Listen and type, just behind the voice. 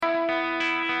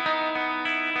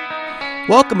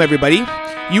Welcome, everybody.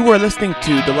 You are listening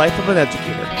to The Life of an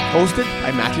Educator, hosted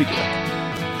by Mathew.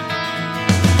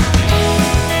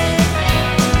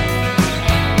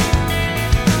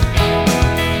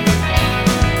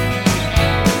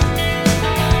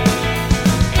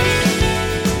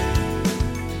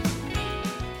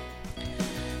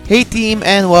 Hey team,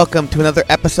 and welcome to another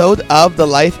episode of The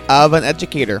Life of an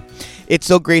Educator. It's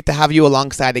so great to have you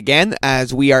alongside again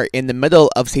as we are in the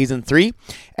middle of Season 3,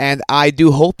 and I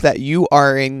do hope that you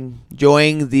are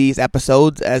enjoying these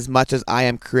episodes as much as I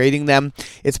am creating them.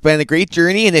 It's been a great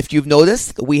journey, and if you've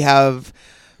noticed, we have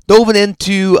dove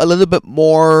into a little bit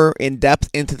more in depth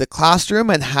into the classroom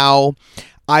and how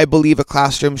I believe a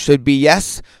classroom should be,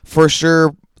 yes, for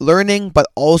sure, learning, but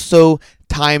also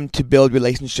time to build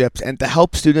relationships and to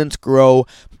help students grow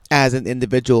as an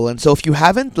individual. And so if you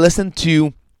haven't listened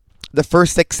to the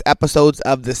first 6 episodes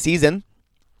of the season,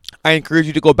 I encourage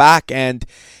you to go back and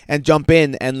jump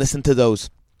in and listen to those.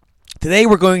 Today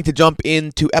we're going to jump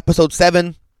into episode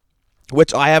 7,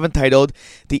 which I have entitled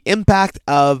The Impact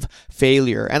of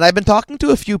Failure. And I've been talking to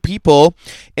a few people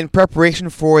in preparation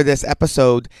for this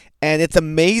episode, and it's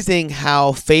amazing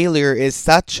how failure is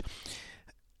such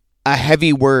a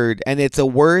heavy word, and it's a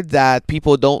word that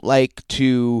people don't like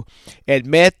to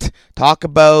admit, talk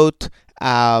about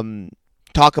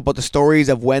the stories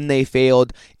of when they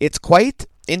failed. It's quite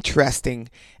interesting,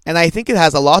 and I think it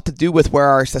has a lot to do with where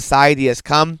our society has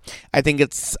come. I think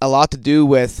it's a lot to do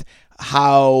with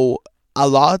how a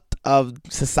lot of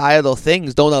societal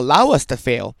things don't allow us to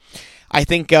fail. I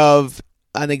think of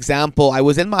an example. I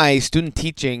was in my student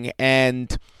teaching,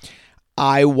 and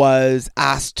I was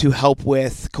asked to help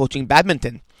with coaching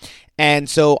badminton. And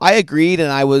so I agreed,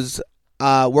 and I was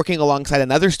working alongside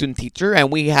another student teacher,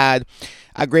 and we had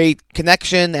a great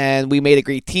connection, and we made a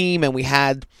great team, and we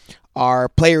had our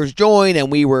players join, and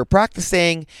we were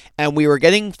practicing, and we were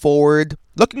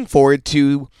looking forward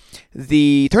to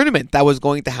the tournament that was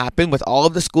going to happen with all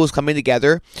of the schools coming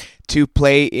together to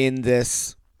play in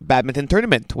this badminton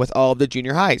tournament with all of the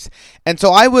junior highs. And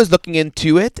so I was looking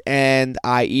into it, and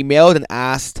I emailed and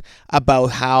asked about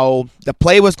how the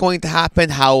play was going to happen.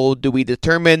 How do we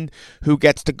determine who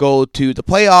gets to go to the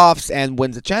playoffs and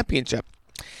wins the championship?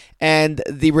 And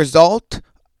the result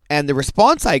and the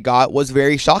response I got was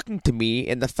very shocking to me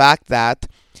in the fact that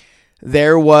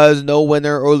there was no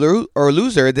winner or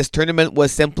loser. This tournament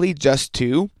was simply just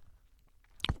to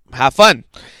have fun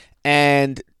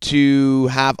and to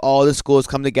have all the schools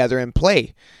come together and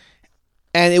play.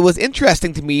 And it was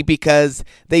interesting to me because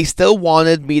they still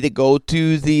wanted me to go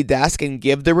to the desk and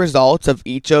give the results of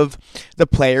each of the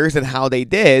players and how they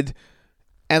did.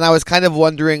 And I was kind of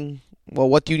wondering, well,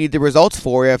 what do you need the results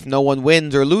for if no one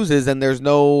wins or loses, and there's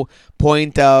no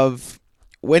point of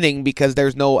winning because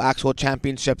there's no actual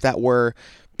championship that we're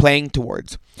playing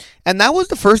towards? And that was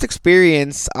the first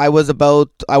experience. I would have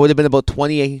been about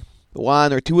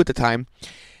 21 or 2 at the time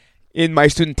in my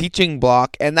student teaching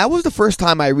block, and that was the first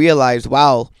time I realized,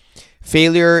 wow,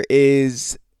 failure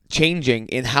is changing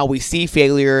in how we see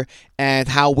failure and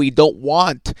how we don't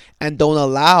want and don't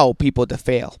allow people to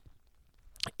fail.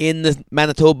 In the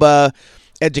Manitoba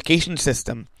education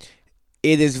system,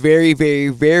 it is very, very,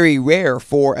 very rare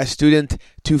for a student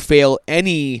to fail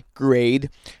any grade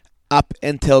up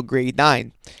until grade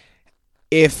 9.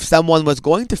 If someone was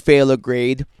going to fail a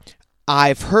grade,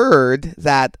 I've heard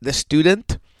that the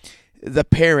student, the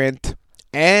parent,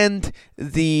 and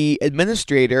the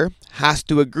administrator has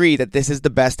to agree that this is the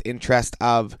best interest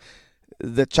of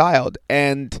the child.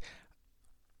 And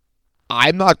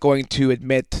I'm not going to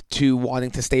admit to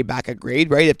wanting to stay back a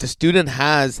grade, right? If the student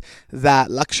has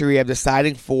that luxury of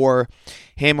deciding for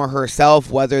him or herself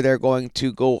whether they're going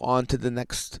to go on to the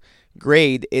next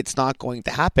grade, it's not going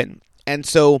to happen. And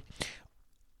so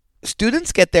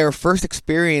students get their first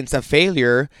experience of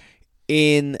failure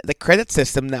in the credit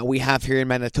system that we have here in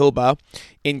Manitoba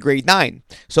in grade 9.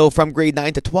 So from grade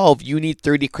 9 to 12, you need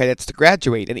 30 credits to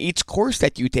graduate, and each course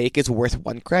that you take is worth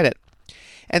 1 credit.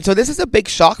 And so this is a big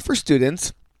shock for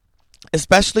students,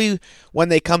 especially when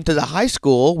they come to the high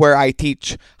school where I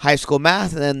teach high school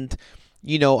math, and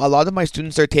a lot of my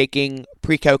students are taking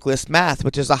pre-calculus math,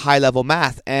 which is a high-level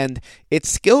math, and it's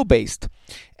skill-based.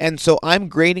 And so I'm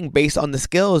grading based on the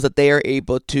skills that they are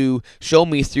able to show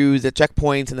me through the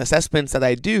checkpoints and assessments that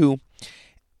I do.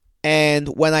 And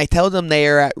when I tell them they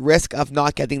are at risk of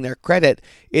not getting their credit,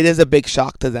 it is a big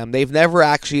shock to them. They've never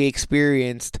actually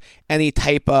experienced any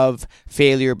type of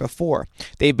failure before.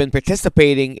 They've been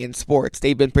participating in sports.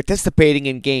 They've been participating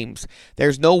in games.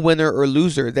 There's no winner or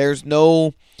loser. There's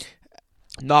no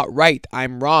not right,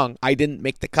 I'm wrong, I didn't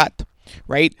make the cut,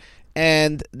 right?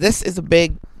 And this is a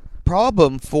big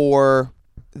problem for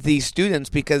these students,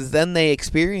 because then they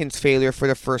experience failure for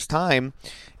the first time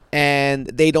and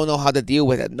they don't know how to deal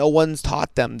with it. No one's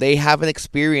taught them. They haven't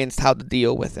experienced how to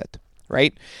deal with it,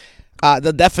 right?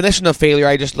 The definition of failure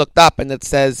I just looked up, and it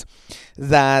says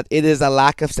that it is a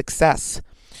lack of success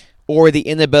or the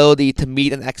inability to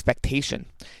meet an expectation,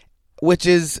 which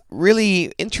is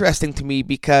really interesting to me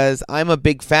because I'm a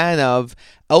big fan of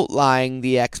outlining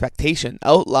the expectation,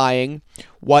 outlining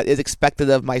what is expected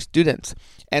of my students.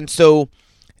 And so,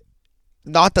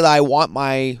 not that I want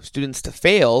my students to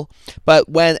fail, but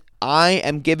when I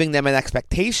am giving them an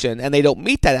expectation and they don't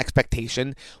meet that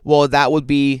expectation, well, that would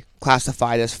be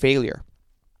classified as failure.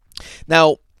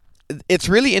 Now, it's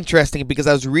really interesting because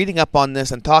I was reading up on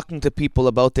this and talking to people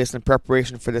about this in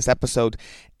preparation for this episode,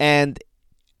 and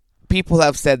people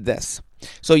have said this.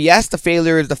 So yes, the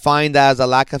failure is defined as a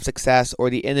lack of success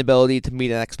or the inability to meet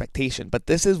an expectation. But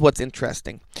this is what's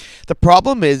interesting. The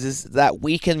problem is that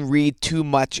we can read too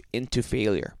much into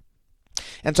failure.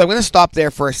 And so I'm going to stop there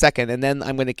for a second, and then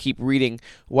I'm going to keep reading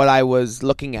what I was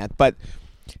looking at. But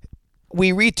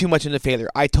we read too much into failure.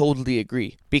 I totally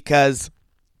agree. Because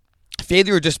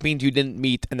failure just means you didn't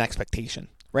meet an expectation.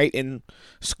 Right? In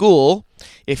school,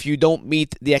 if you don't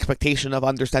meet the expectation of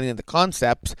understanding the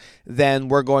concepts, then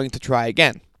we're going to try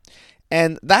again.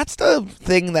 And that's the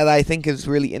thing that I think is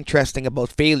really interesting about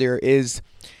failure is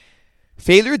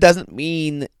failure doesn't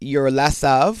mean you're less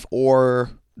of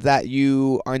or that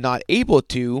you are not able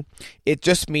to. It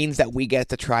just means that we get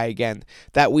to try again,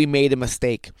 that we made a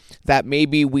mistake, that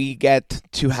maybe we get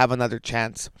to have another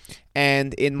chance.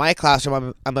 And in my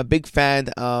classroom, I'm a big fan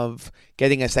of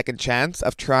getting a second chance,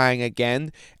 of trying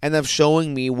again, and of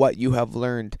showing me what you have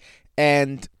learned.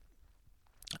 And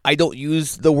I don't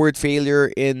use the word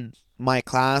failure in my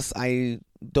class. I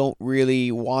don't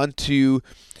really want to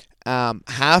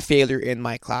have failure in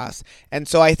my class. And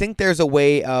so I think there's a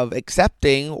way of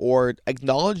accepting or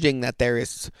acknowledging that there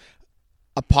is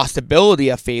a possibility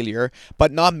of failure,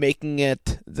 but not making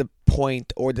it the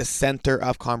point or the center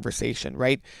of conversation,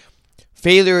 right?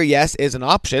 Failure, yes, is an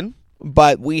option,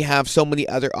 but we have so many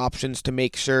other options to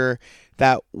make sure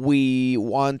that we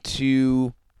want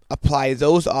to apply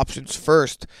those options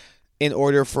first in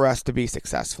order for us to be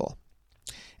successful.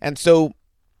 And so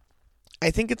I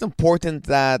think it's important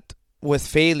that with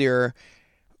failure,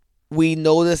 we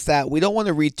notice that we don't want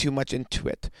to read too much into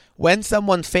it. When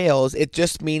someone fails, it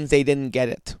just means they didn't get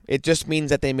it. It just means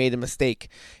that they made a mistake.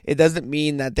 It doesn't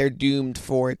mean that they're doomed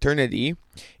for eternity.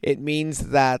 It means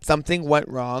that something went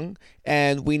wrong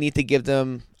and we need to give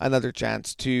them another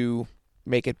chance to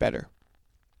make it better.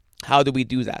 How do we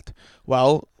do that?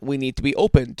 Well, we need to be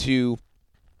open to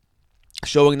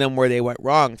showing them where they went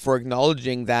wrong, for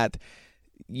acknowledging that,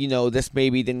 this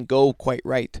maybe didn't go quite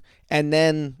right. And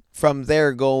then from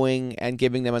there going and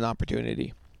giving them an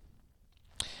opportunity.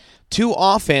 Too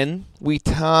often, we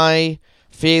tie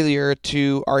failure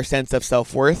to our sense of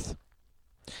self-worth,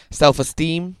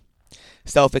 self-esteem,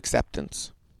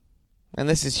 self-acceptance. And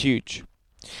this is huge.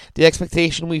 The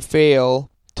expectation we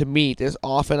fail to meet is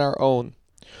often our own,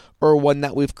 or one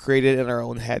that we've created in our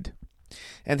own head.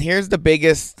 And here's the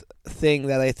biggest thing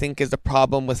that I think is the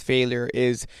problem with failure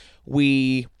is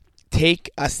we take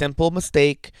a simple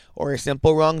mistake or a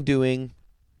simple wrongdoing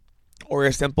or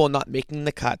a simple not making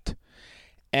the cut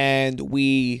and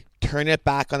we turn it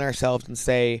back on ourselves and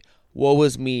say, woe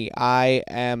is me, I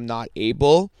am not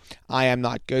able, I am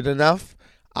not good enough,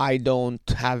 I don't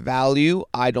have value,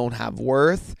 I don't have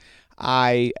worth,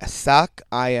 I suck,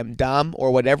 I am dumb,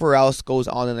 or whatever else goes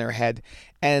on in their head.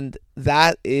 And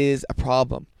that is a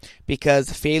problem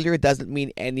because failure doesn't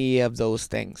mean any of those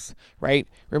things, right?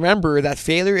 Remember that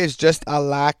failure is just a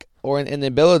lack or an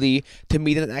inability to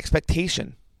meet an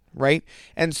expectation, right?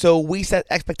 And so we set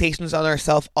expectations on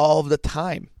ourselves all of the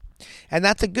time. And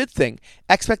that's a good thing.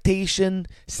 Expectation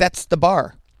sets the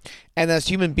bar. And as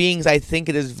human beings, I think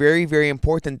it is very, very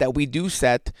important that we do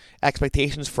set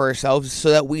expectations for ourselves so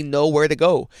that we know where to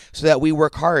go, so that we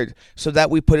work hard, so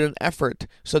that we put in effort,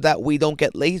 so that we don't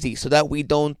get lazy, so that we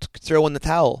don't throw in the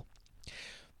towel.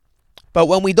 But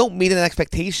when we don't meet an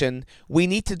expectation, we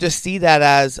need to just see that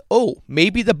as, oh,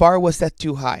 maybe the bar was set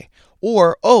too high.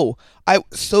 Or, oh, I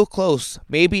was so close.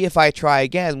 Maybe if I try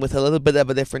again with a little bit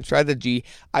of a different strategy,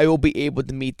 I will be able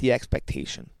to meet the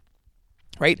expectation.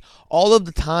 Right? All of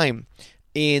the time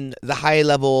in the high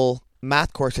level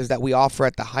math courses that we offer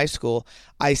at the high school,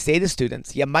 I say to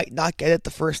students, you might not get it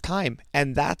the first time,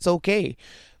 and that's okay.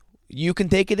 You can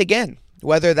take it again,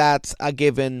 whether that's a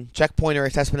given checkpoint or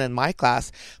assessment in my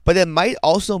class, but it might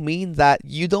also mean that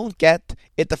you don't get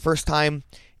it the first time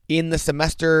in the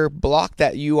semester block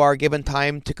that you are given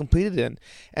time to complete it in.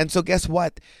 And so guess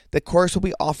what? The course will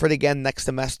be offered again next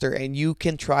semester and you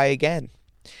can try again.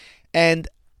 And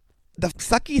the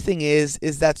sucky thing is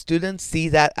that students see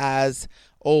that as,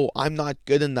 oh, I'm not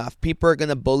good enough. People are going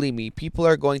to bully me. People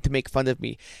are going to make fun of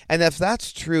me. And if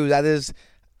that's true, that is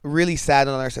really sad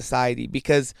in our society,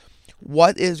 because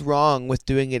what is wrong with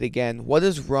doing it again? What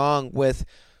is wrong with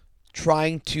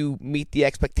trying to meet the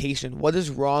expectation? What is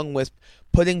wrong with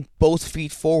putting both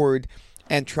feet forward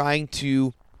and trying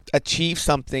to achieve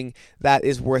something that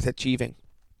is worth achieving?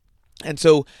 And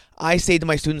so I say to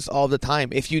my students all the time,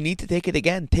 if you need to take it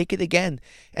again, take it again.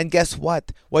 And guess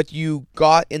what? What you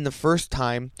got in the first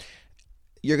time,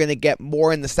 you're going to get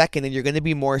more in the second, and you're going to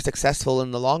be more successful in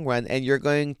the long run, and you're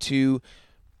going to,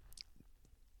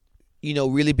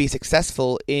 really be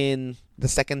successful in the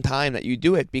second time that you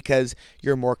do it, because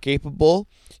you're more capable,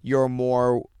 you're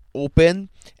more open,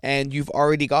 and you've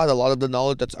already got a lot of the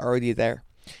knowledge that's already there.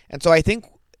 And so I think,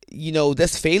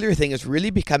 this failure thing is really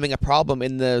becoming a problem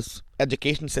in this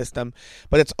education system,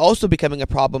 but it's also becoming a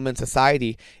problem in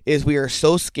society, is we are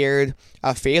so scared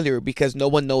of failure because no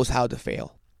one knows how to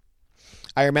fail.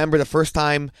 I remember the first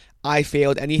time I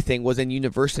failed anything was in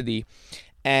university,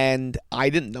 and I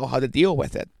didn't know how to deal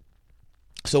with it.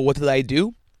 So what did I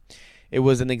do? It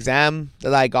was an exam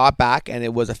that I got back, and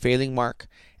it was a failing mark,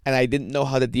 and I didn't know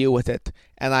how to deal with it.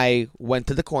 And I went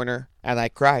to the corner and I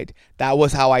cried. That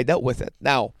was how I dealt with it.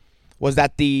 Now, was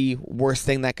that the worst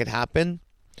thing that could happen?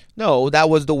 No, that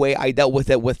was the way I dealt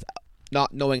with it, with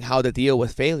not knowing how to deal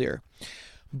with failure.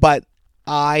 But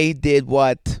I did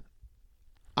what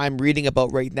I'm reading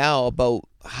about right now, about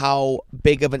how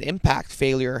big of an impact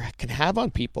failure can have on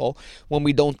people when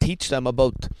we don't teach them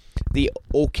about the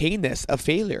okayness of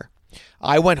failure.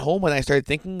 I went home and I started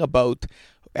thinking about,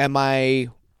 am I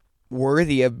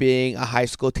worthy of being a high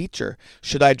school teacher?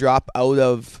 Should I drop out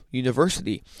of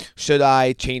university? Should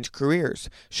I change careers?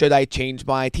 Should I change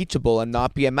my teachable and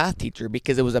not be a math teacher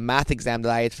because it was a math exam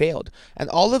that I had failed? And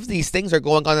all of these things are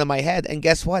going on in my head, and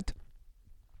guess what?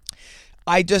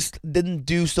 I just didn't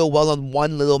do so well on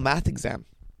one little math exam.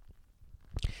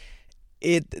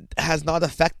 It has not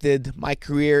affected my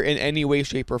career in any way,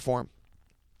 shape, or form.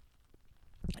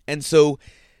 And so,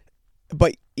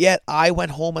 but yet I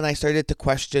went home and I started to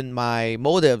question my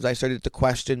motives. I started to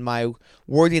question my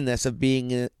worthiness of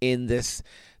being in this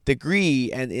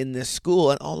degree and in this school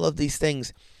and all of these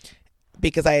things,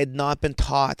 because I had not been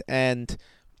taught and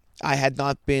I had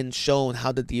not been shown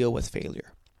how to deal with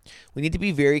failure. We need to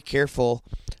be very careful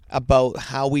about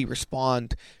how we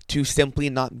respond to simply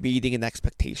not meeting an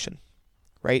expectation,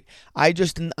 right? I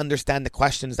just didn't understand the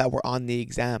questions that were on the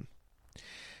exam.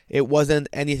 It wasn't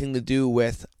anything to do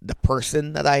with the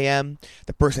person that I am,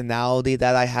 the personality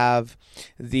that I have,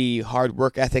 the hard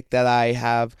work ethic that I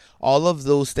have, all of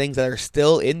those things that are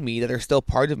still in me, that are still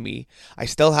part of me. I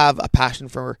still have a passion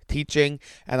for teaching,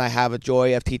 and I have a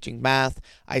joy of teaching math.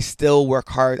 I still work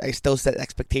hard. I still set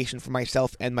expectation for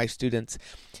myself and my students.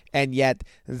 And yet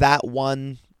that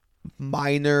one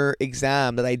minor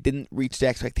exam that I didn't reach the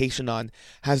expectation on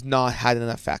has not had an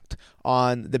effect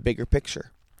on the bigger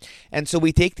picture. And so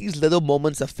we take these little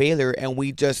moments of failure and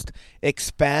we just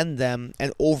expand them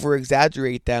and over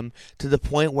exaggerate them to the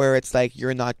point where it's like,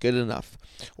 you're not good enough,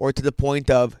 or to the point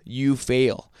of you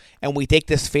fail. And we take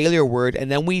this failure word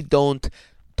and then we don't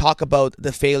talk about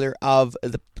the failure of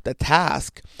the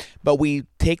task, but we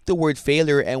take the word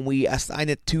failure and we assign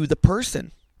it to the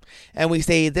person. And we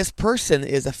say, this person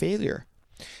is a failure.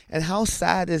 And how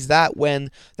sad is that when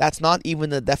that's not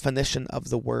even the definition of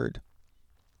the word?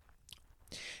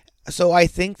 So I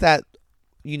think that,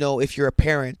 if you're a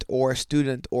parent or a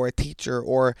student or a teacher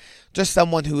or just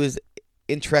someone who is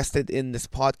interested in this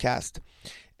podcast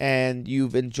and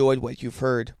you've enjoyed what you've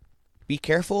heard, be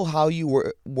careful how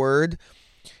you word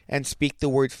and speak the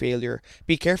word failure.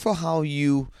 Be careful how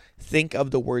you think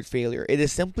of the word failure. It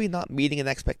is simply not meeting an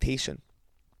expectation.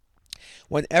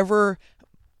 Whenever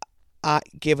I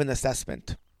give an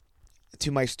assessment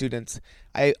to my students,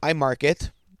 I mark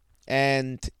it.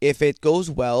 And if it goes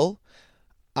well,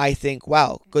 I think,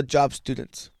 wow, good job,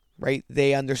 students, right?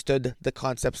 They understood the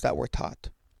concepts that were taught.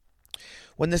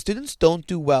 When the students don't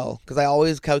do well, because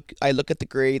I look at the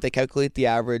grade, I calculate the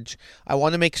average. I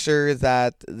want to make sure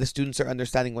that the students are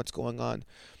understanding what's going on.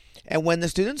 And when the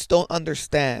students don't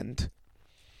understand,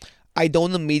 I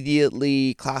don't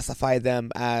immediately classify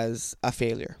them as a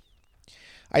failure.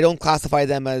 I don't classify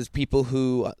them as people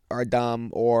who are dumb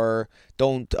or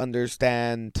don't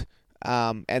understand,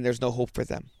 and there's no hope for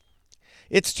them.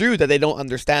 It's true that they don't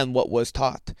understand what was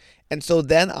taught. And so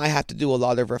then I have to do a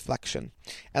lot of reflection.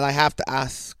 And I have to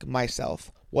ask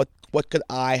myself, what What could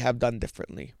I have done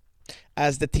differently?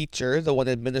 As the teacher, the one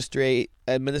administering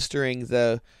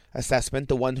the assessment,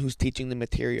 the one who's teaching the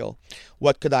material,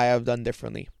 what could I have done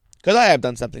differently? Could I have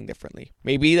done something differently?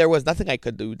 Maybe there was nothing I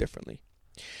could do differently.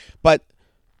 But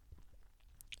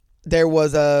there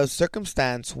was a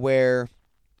circumstance where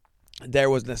there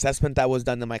was an assessment that was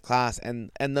done in my class,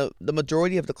 and the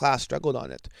majority of the class struggled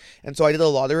on it. And so I did a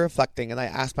lot of reflecting, and I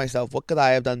asked myself, what could I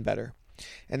have done better?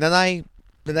 And then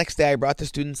the next day, I brought the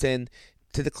students in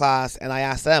to the class, and I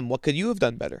asked them, what could you have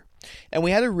done better? And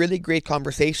we had a really great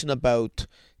conversation about,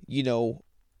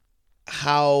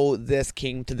 how this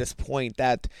came to this point,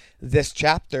 that this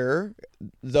chapter,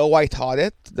 though I taught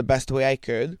it the best way I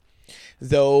could,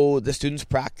 though the students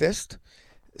practiced,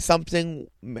 something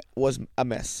was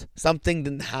amiss. Something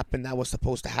didn't happen that was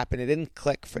supposed to happen. It didn't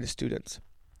click for the students,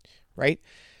 right?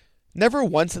 Never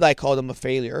once did I call them a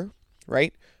failure,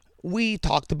 right? We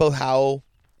talked about how,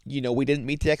 we didn't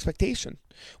meet the expectation.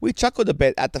 We chuckled a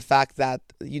bit at the fact that,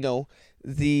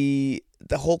 the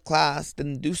whole class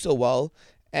didn't do so well,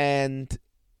 and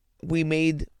we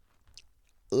made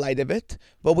light of it,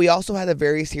 but we also had a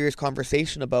very serious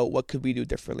conversation about what could we do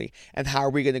differently and how are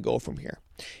we going to go from here.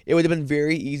 It would have been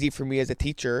very easy for me as a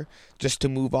teacher just to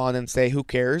move on and say, who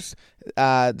cares?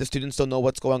 The students don't know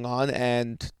what's going on,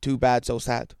 and too bad, so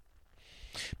sad.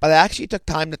 But I actually took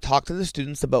time to talk to the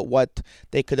students about what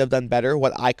they could have done better,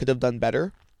 what I could have done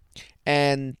better,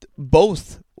 and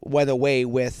both went away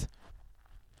with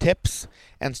tips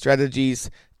and strategies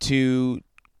to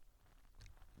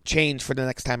change for the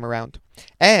next time around.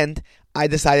 And I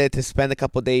decided to spend a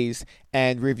couple days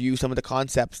and review some of the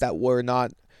concepts that were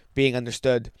not being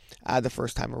understood the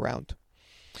first time around.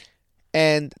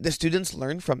 And the students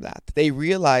learned from that. They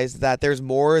realized that there's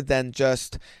more than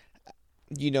just,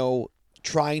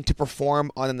 trying to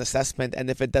perform on an assessment,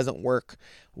 and if it doesn't work,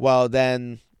 well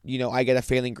then, I get a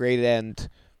failing grade and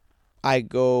I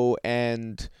go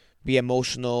and be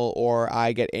emotional, or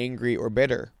I get angry or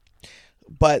bitter.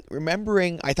 But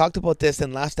remembering, I talked about this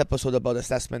in last episode about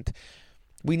assessment,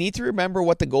 we need to remember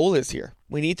what the goal is here.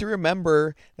 We need to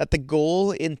remember that the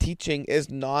goal in teaching is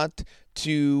not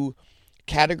to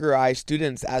categorize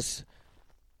students as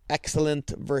excellent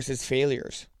versus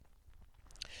failures.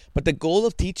 But the goal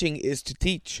of teaching is to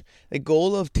teach. The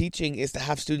goal of teaching is to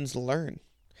have students learn.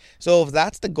 So if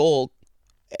that's the goal,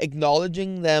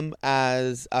 acknowledging them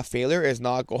as a failure is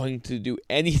not going to do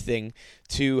anything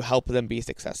to help them be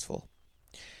successful.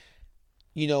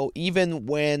 Even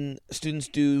when students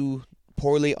do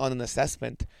poorly on an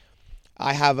assessment,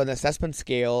 I have an assessment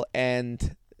scale,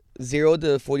 and 0 to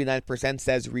 49%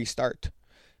 says restart.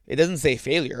 It doesn't say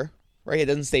failure, right? It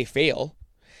doesn't say fail.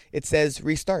 It says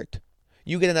restart.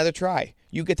 You get another try.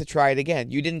 You get to try it again.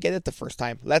 You didn't get it the first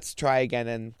time. Let's try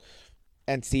again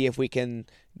and see if we can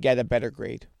get a better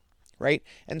grade, right?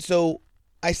 And so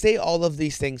I say all of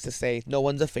these things to say no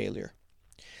one's a failure.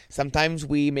 Sometimes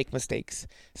we make mistakes.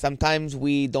 Sometimes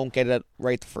we don't get it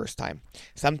right the first time.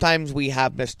 Sometimes we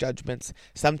have misjudgments.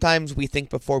 Sometimes we think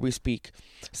before we speak.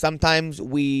 Sometimes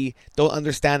we don't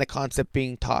understand a concept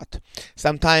being taught.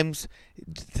 Sometimes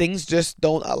things just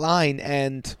don't align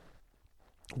and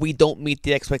we don't meet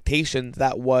the expectation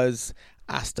that was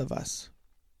asked of us.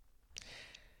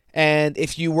 And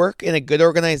if you work in a good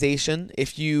organization,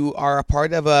 if you are a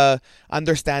part of a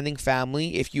understanding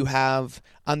family, if you have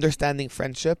understanding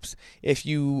friendships, if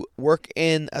you work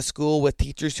in a school with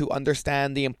teachers who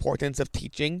understand the importance of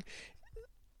teaching,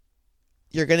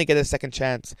 you're going to get a second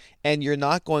chance. And you're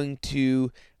not going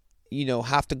to,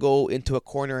 have to go into a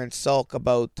corner and sulk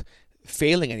about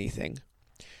failing anything.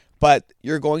 But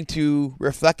you're going to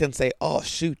reflect and say, oh,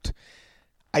 shoot,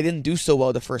 I didn't do so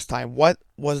well the first time. What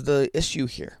was the issue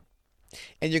here?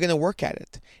 And you're going to work at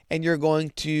it. And you're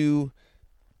going to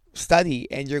study.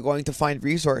 And you're going to find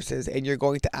resources. And you're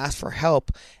going to ask for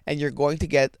help. And you're going to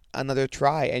get another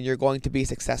try. And you're going to be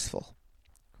successful.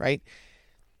 Right?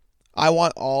 I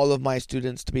want all of my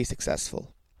students to be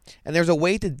successful. And there's a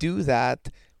way to do that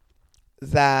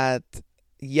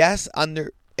yes,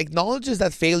 acknowledges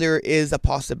that failure is a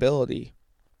possibility,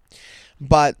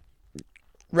 but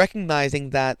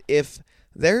recognizing that if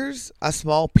there's a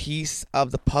small piece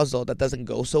of the puzzle that doesn't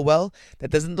go so well,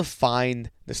 that doesn't define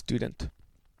the student.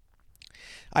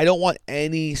 I don't want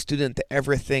any student to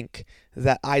ever think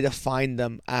that I define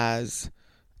them as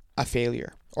a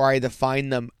failure or I define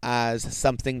them as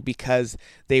something because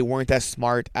they weren't as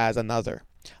smart as another.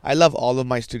 I love all of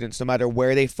my students no matter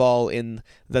where they fall in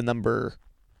the number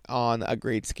on a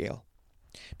grade scale,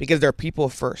 because they're people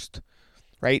first,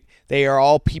 right? They are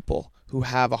all people who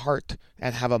have a heart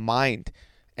and have a mind,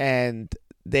 and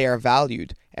they are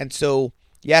valued. And so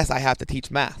Yes, I have to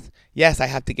teach math. Yes, I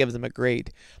have to give them a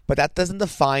grade. But that doesn't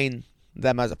define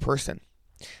them as a person.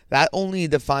 That only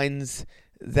defines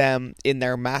them in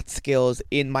their math skills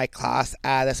in my class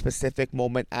at a specific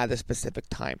moment at a specific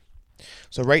time.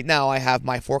 So right now I have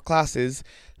my 4 classes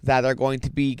that are going to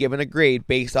be given a grade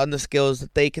based on the skills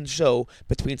that they can show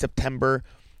between September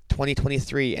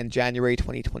 2023 and January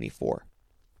 2024.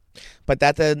 But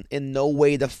that in no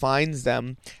way defines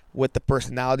them with the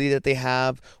personality that they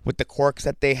have, with the quirks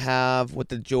that they have, with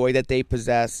the joy that they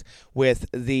possess, with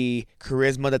the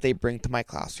charisma that they bring to my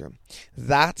classroom.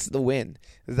 That's the win.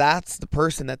 That's the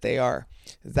person that they are.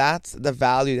 That's the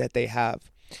value that they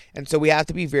have. And so we have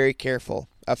to be very careful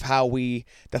of how we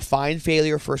define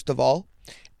failure, first of all,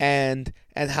 and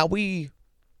how we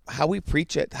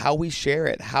preach it, how we share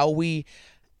it, how we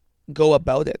go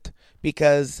about it.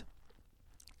 Because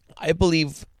I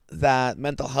believe that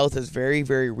mental health is very,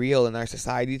 very real in our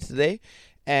society today.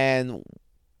 And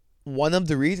one of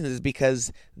the reasons is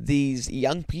because these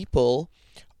young people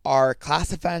are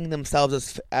classifying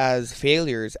themselves as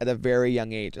failures at a very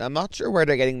young age. And I'm not sure where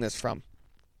they're getting this from.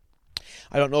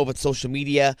 I don't know if it's social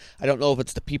media. I don't know if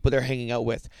it's the people they're hanging out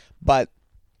with. But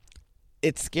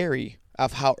it's scary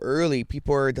of how early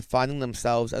people are defining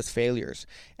themselves as failures.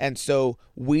 And so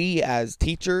we as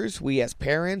teachers, we as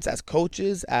parents, as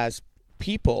coaches, as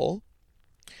people,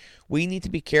 we need to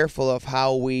be careful of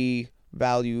how we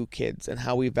value kids and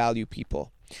how we value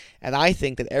people. And I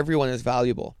think that everyone is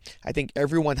valuable. I think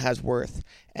everyone has worth.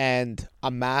 And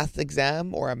a math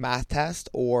exam or a math test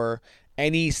or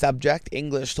any subject,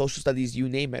 English, social studies, you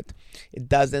name it, it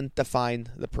doesn't define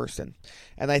the person.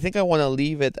 And I think I want to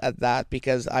leave it at that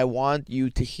because I want you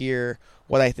to hear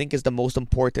what I think is the most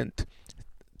important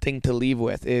thing to leave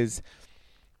with is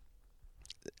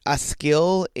a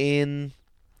skill in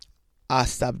a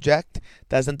subject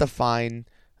doesn't define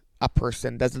a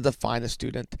person, doesn't define a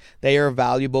student. They are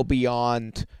valuable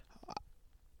beyond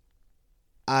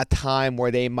a time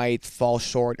where they might fall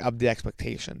short of the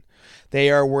expectation. They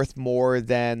are worth more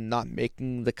than not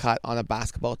making the cut on a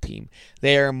basketball team.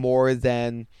 They are more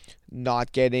than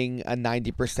not getting a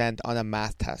 90% on a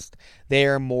math test. They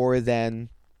are more than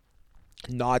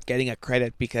not getting a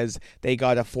credit because they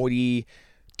got a 42%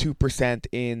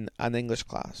 in an English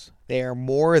class. They are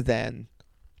more than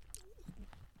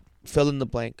fill in the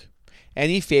blank.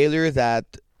 Any failure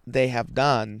that they have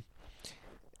done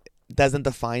doesn't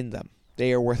define them.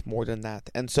 They are worth more than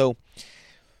that. And so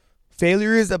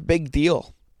failure is a big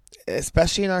deal,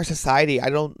 especially in our society. I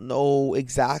don't know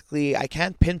exactly. I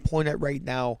can't pinpoint it right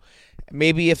now.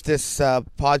 Maybe if this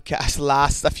podcast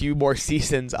lasts a few more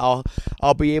seasons, I'll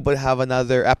be able to have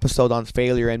another episode on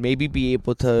failure and maybe be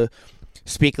able to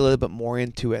speak a little bit more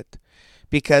into it,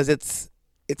 because it's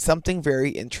something very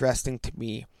interesting to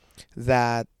me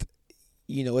that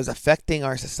is affecting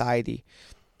our society.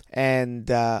 And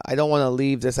I don't want to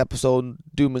leave this episode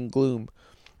doom and gloom.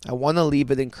 I want to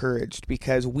leave it encouraged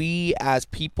because we as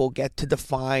people get to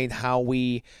define how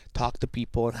we talk to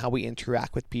people and how we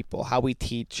interact with people, how we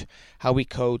teach, how we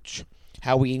coach,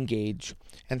 how we engage.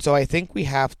 And so I think we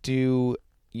have to,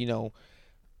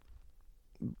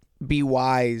 be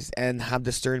wise and have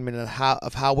discernment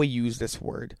of how we use this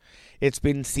word. It's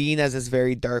been seen as this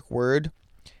very dark word,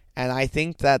 and I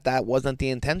think that wasn't the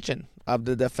intention of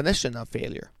the definition of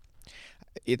failure.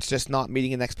 It's just not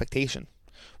meeting an expectation.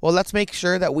 Well, let's make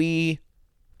sure that we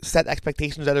set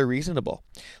expectations that are reasonable.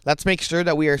 Let's make sure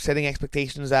that we are setting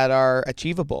expectations that are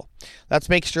achievable. Let's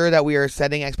make sure that we are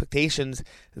setting expectations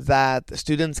that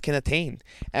students can attain.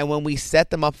 And when we set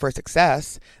them up for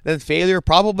success, then failure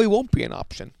probably won't be an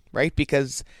option, right?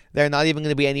 Because they're not even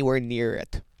going to be anywhere near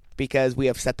it because we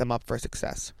have set them up for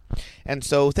success. And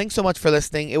so thanks so much for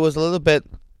listening. It was a little bit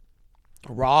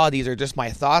raw. These are just my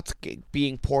thoughts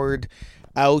being poured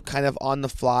out kind of on the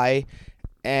fly.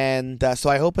 And so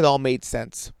I hope it all made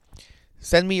sense.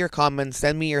 Send me your comments.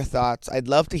 Send me your thoughts. I'd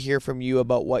love to hear from you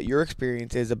about what your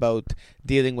experience is about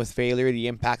dealing with failure, the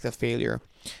impact of failure.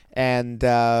 And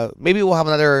maybe we'll have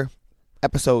another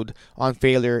episode on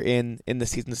failure in the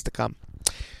seasons to come.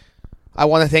 I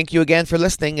want to thank you again for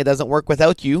listening. It doesn't work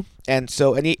without you. And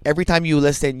so every time you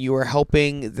listen, you are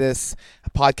helping this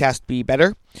podcast be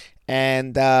better.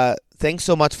 And thanks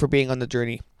so much for being on the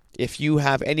journey. If you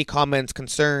have any comments,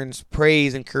 concerns,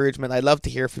 praise, encouragement, I'd love to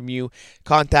hear from you.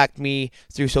 Contact me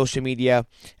through social media.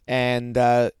 And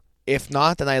if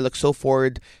not, then I look so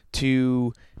forward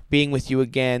to being with you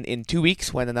again in 2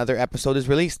 weeks when another episode is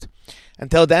released.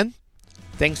 Until then,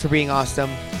 thanks for being awesome.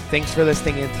 Thanks for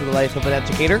listening into the Life of an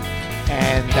Educator.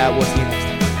 And we'll see you next time.